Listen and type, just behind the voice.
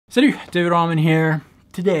Salut, David Wallimann here.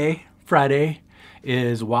 Today, Friday,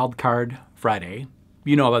 is Wildcard Friday.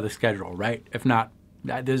 You know about the schedule, right? If not,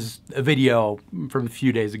 there's a video from a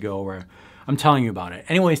few days ago where I'm telling you about it.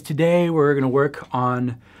 Anyways, today we're going to work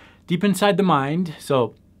on Deep Inside the Mind.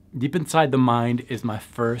 So, Deep Inside the Mind is my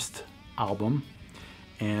first album,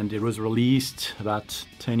 and it was released about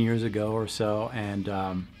 10 years ago or so, and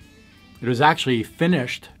it was actually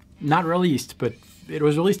finished, not released, but it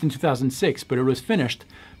was released in 2006, but it was finished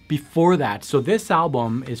before that. So this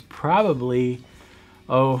album is probably,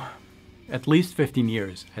 at least 15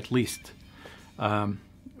 years, at least. I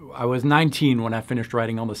was 19 when I finished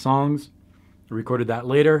writing all the songs. I recorded that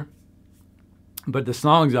later. But the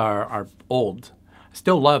songs are old. I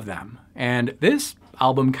still love them. And this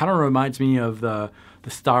album kind of reminds me of the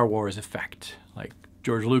Star Wars effect. Like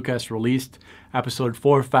George Lucas released episode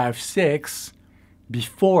 4, 5, 6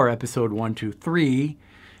 before episode 1, 2, 3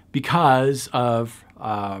 because of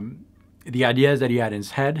the ideas that he had in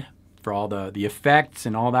his head for all the effects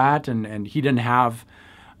and all that, and he didn't have,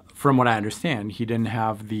 from what I understand, he didn't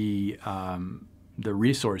have the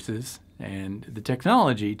resources and the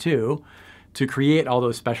technology to create all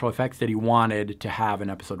those special effects that he wanted to have in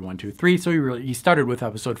episode 1, 2, 3. So he started with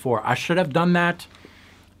episode 4. I should have done that,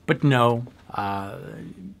 but no.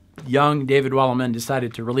 Young David Wallimann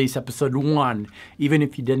decided to release episode 1, even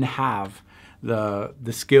if he didn't have the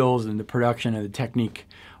skills and the production and the technique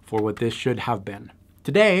for what this should have been.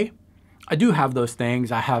 Today, I do have those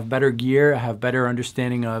things. I have better gear. I have better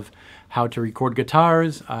understanding of how to record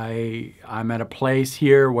guitars. I'm at a place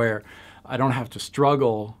here where I don't have to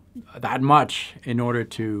struggle that much in order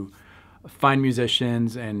to find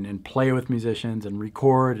musicians and play with musicians and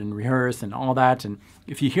record and rehearse and all that. And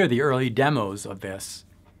if you hear the early demos of this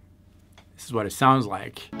is what it sounds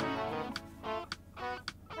like.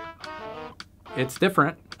 It's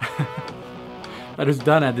different. That was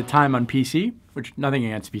done at the time on PC, which nothing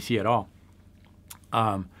against PC at all.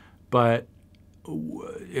 But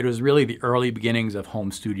it was really the early beginnings of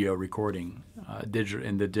home studio recording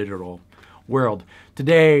in the digital world.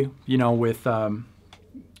 Today, you know, with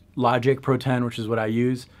Logic Pro 10, which is what I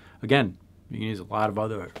use, again, you can use a lot of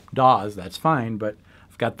other DAWs, that's fine, but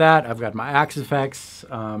I've got that. I've got my Axe effects.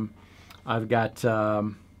 I've got...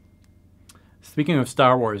 Speaking of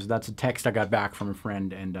Star Wars, that's a text I got back from a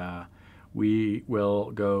friend, and we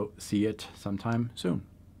will go see it sometime soon.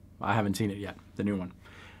 I haven't seen it yet, the new one.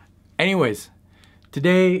 Anyways,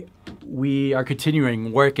 today we are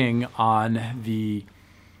continuing working on the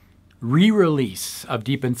re-release of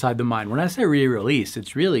Deep Inside the Mind. When I say re-release,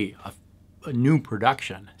 it's really a new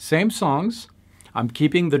production. Same songs. I'm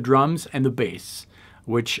keeping the drums and the bass,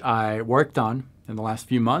 which I worked on in the last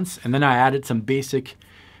few months, and then I added some basic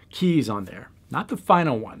keys on there. Not the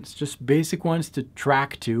final ones, just basic ones to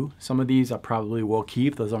track to. Some of these I probably will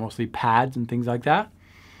keep. Those are mostly pads and things like that.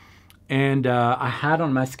 And I had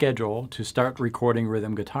on my schedule to start recording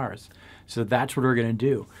rhythm guitars. So that's what we're going to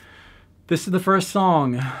do. This is the first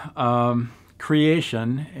song,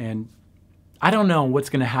 Creation, and I don't know what's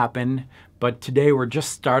going to happen, but today we're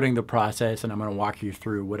just starting the process, and I'm going to walk you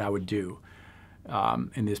through what I would do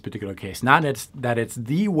in this particular case. Not that it's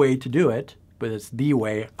the way to do it, but it's the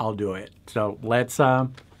way I'll do it. So let's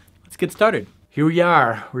get started. Here we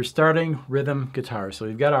are. We're starting rhythm guitar. So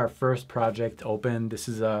we've got our first project open. This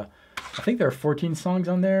is I think there are 14 songs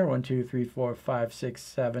on there. 1, 2, 3, 4, 5, 6,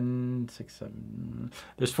 7, 6, 7.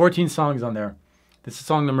 There's 14 songs on there. This is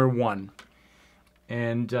song number 1.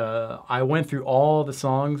 And I went through all the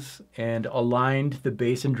songs and aligned the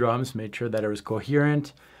bass and drums, made sure that it was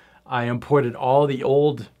coherent. I imported all the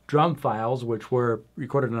old drum files, which were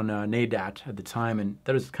recorded on a NADAT at the time, and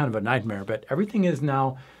that was kind of a nightmare, but everything is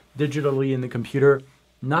now digitally in the computer,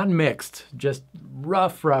 not mixed, just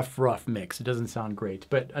rough mix. It doesn't sound great,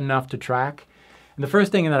 but enough to track. And the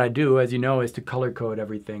first thing that I do, as you know, is to color code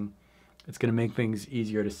everything. It's going to make things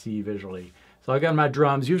easier to see visually. So I got my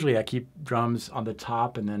drums. Usually I keep drums on the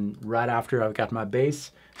top, and then right after I've got my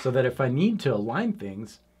bass, so that if I need to align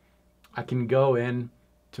things, I can go in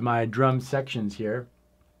to my drum sections here,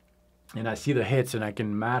 and I see the hits, and I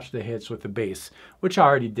can match the hits with the bass, which I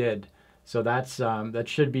already did. So that's that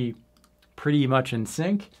should be pretty much in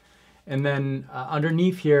sync. And then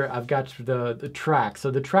underneath here, I've got the track. So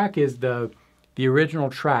the track is the original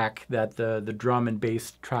track that the drum and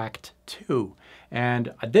bass tracked to.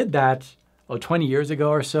 And I did that 20 years ago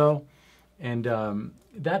or so, and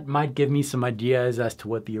that might give me some ideas as to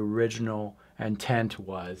what the original intent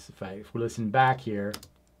was. If we listen back here,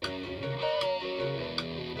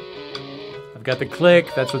 I've got the click,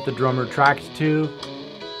 that's what the drummer tracked to.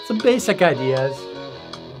 Some basic ideas.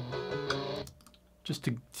 just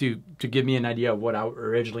to give me an idea of what I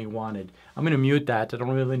originally wanted. I'm going to mute that. I don't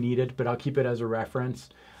really need it, but I'll keep it as a reference.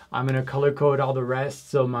 I'm going to color code all the rest.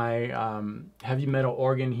 So my heavy metal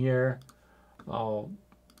organ here, I'll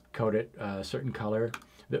code it a certain color.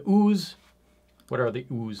 The oohs, what are the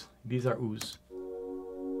oohs? These are oohs.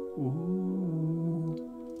 Ooh.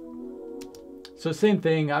 So same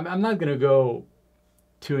thing. I'm not going to go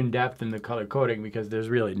too in depth in the color coding because there's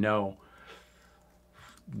really no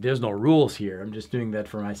rules here. I'm just doing that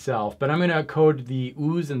for myself. But I'm going to code the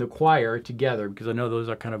oohs and the choir together because I know those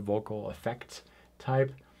are kind of vocal effects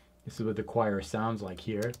type. This is what the choir sounds like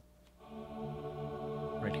here.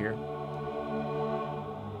 Right here.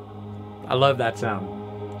 I love that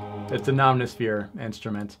sound. It's an omnisphere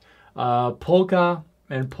instrument. Polka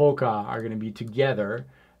and polka are going to be together.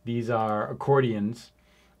 These are accordions.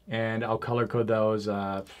 And I'll color code those,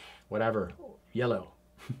 whatever, yellow.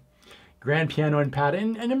 Grand piano and pad.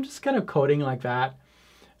 And I'm just kind of coding like that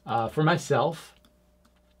for myself.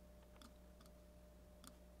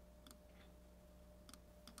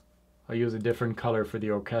 I'll use a different color for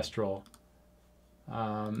the orchestral.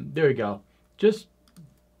 There we go. Just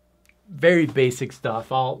very basic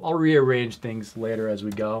stuff. I'll rearrange things later as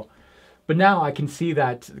we go. But now I can see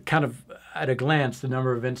that kind of at a glance, the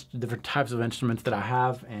number of different types of instruments that I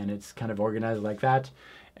have, and it's kind of organized like that,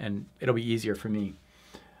 and it'll be easier for me.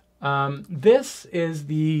 This is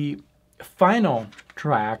the final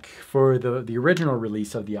track for the original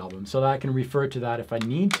release of the album, so that I can refer to that if I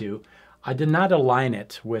need to. I did not align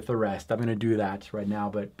it with the rest. I'm going to do that right now,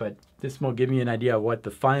 but this will give me an idea of what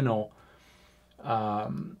the final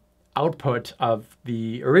output of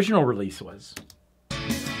the original release was.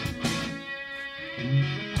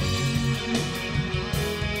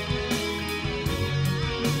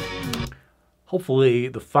 Hopefully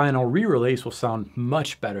the final re-release will sound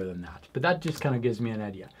much better than that, but that just kind of gives me an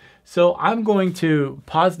idea. So I'm going to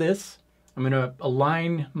pause this. I'm going to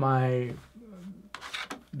align my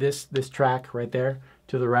this track right there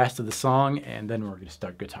to the rest of the song, and then we're going to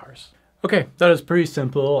start guitars. Okay, that was pretty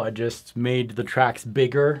simple. I just made the tracks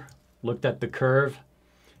bigger, looked at the curve,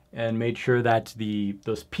 and made sure that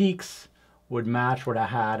those peaks would match what I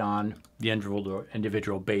had on the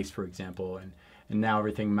individual bass, for example, and now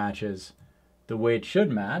everything matches the way it should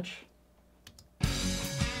match.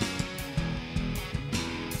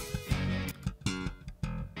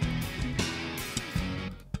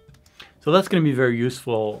 So that's going to be very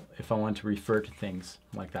useful if I want to refer to things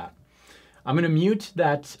like that. I'm going to mute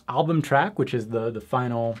that album track, which is the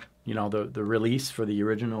final, you know, the release for the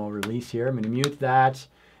original release here. I'm going to mute that,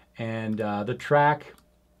 and the track,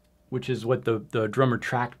 which is what the drummer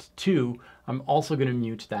tracked to, I'm also going to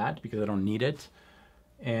mute that because I don't need it.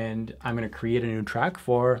 And I'm going to create a new track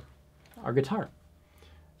for our guitar.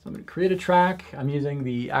 So I'm going to create a track. I'm using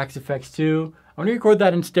the Axe FX2. I'm going to record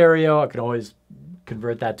that in stereo. I could always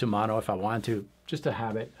convert that to mono if I want to. Just a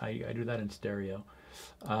habit. I do that in stereo.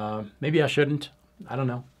 Maybe I shouldn't. I don't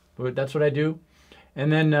know. But that's what I do.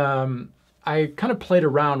 And then I kind of played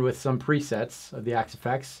around with some presets of the Axe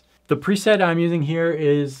FX. The preset I'm using here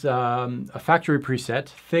is a factory preset,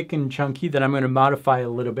 thick and chunky, that I'm going to modify a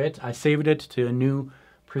little bit. I saved it to a new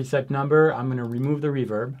preset number. I'm going to remove the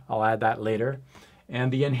reverb. I'll add that later.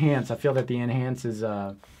 And the enhance, I feel that the enhance is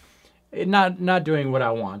not doing what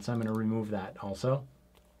I want, so I'm going to remove that also.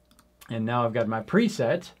 And now I've got my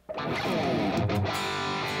preset.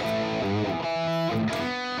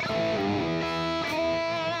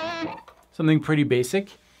 Something pretty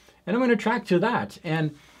basic. And I'm going to track to that.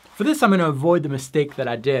 And for this, I'm going to avoid the mistake that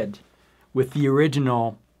I did with the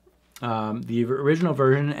original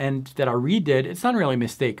version, and that I redid. It's not really a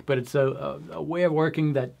mistake, but it's a way of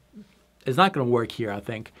working that is not going to work here, I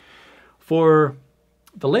think. For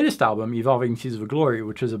the latest album, Evolving Seas of Glory,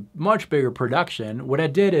 which is a much bigger production, what I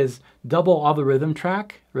did is double all the rhythm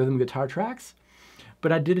guitar tracks,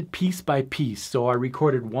 but I did it piece by piece. So I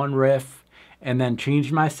recorded one riff and then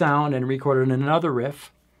changed my sound and recorded another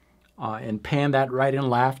riff and panned that right and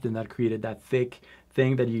left, and that created that thick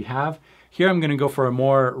thing that you have. Here I'm going to go for a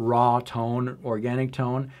more raw tone, organic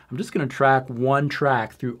tone. I'm just going to track one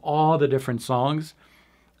track through all the different songs,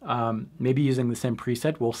 maybe using the same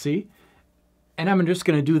preset, we'll see. And I'm just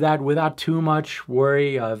going to do that without too much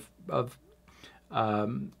worry of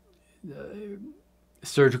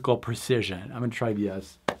surgical precision. I'm going to try to be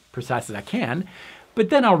as precise as I can, but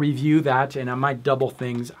then I'll review that, and I might double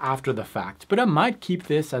things after the fact. But I might keep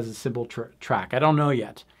this as a simple track. I don't know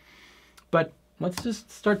yet. But let's just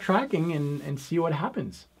start tracking and see what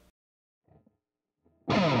happens.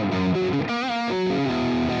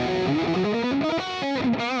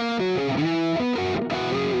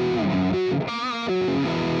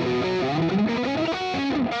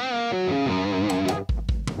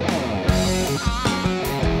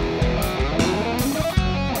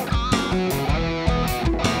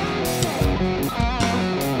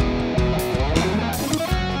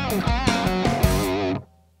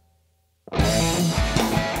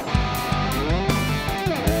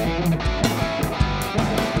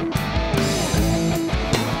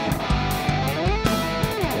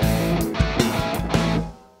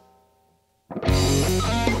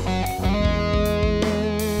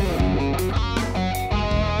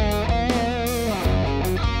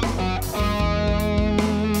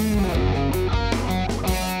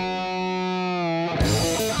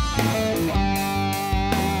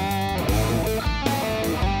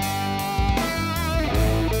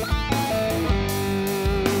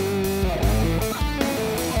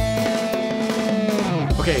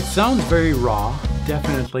 Okay, it sounds very raw,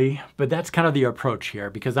 definitely, but that's kind of the approach here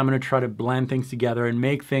because I'm going to try to blend things together and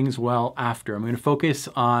make things well after. I'm going to focus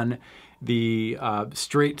on the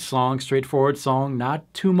straightforward song,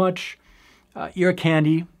 not too much ear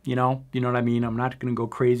candy, you know what I mean? I'm not going to go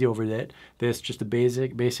crazy over it. This just a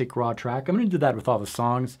basic raw track. I'm going to do that with all the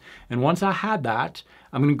songs. And once I had that,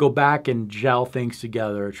 I'm going to go back and gel things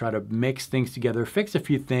together, try to mix things together, fix a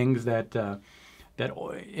few things that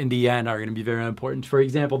in the end are going to be very important. For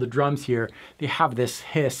example, the drums here, they have this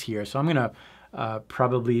hiss here. So I'm going to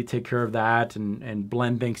probably take care of that and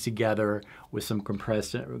blend things together with some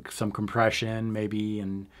compression maybe,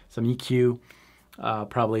 and some EQ.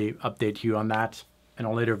 Probably update you on that in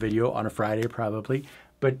a later video on a Friday probably.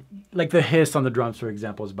 But like the hiss on the drums, for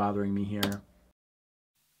example, is bothering me here.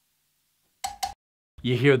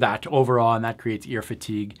 You hear that overall, and that creates ear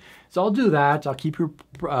fatigue. So I'll do that. I'll keep you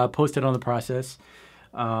posted on the process.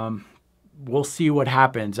 We'll see what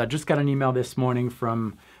happens. I just got an email this morning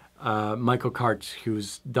from Michael Karts,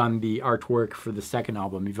 who's done the artwork for the second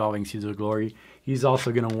album, Evolving Seeds of Glory. He's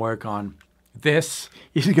also going to work on this.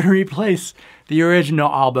 He's going to replace the original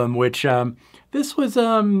album, which this was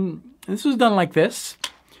done like this.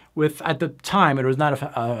 With, at the time, it was not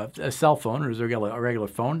a cell phone. It was a regular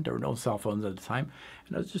phone. There were no cell phones at the time.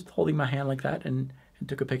 And I was just holding my hand like that and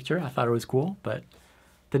took a picture. I thought it was cool. But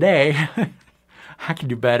today, I can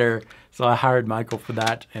do better. So I hired Michael for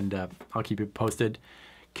that, and I'll keep you posted.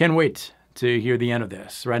 Can't wait to hear the end of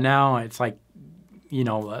this. Right now, it's like, you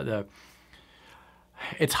know,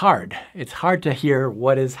 it's hard. It's hard to hear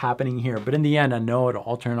what is happening here. But in the end, I know it'll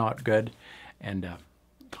all turn out good. And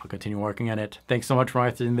I'll continue working on it. Thanks so much for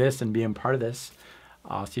watching this and being part of this.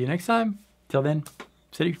 I'll see you next time. Till then,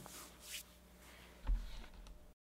 City.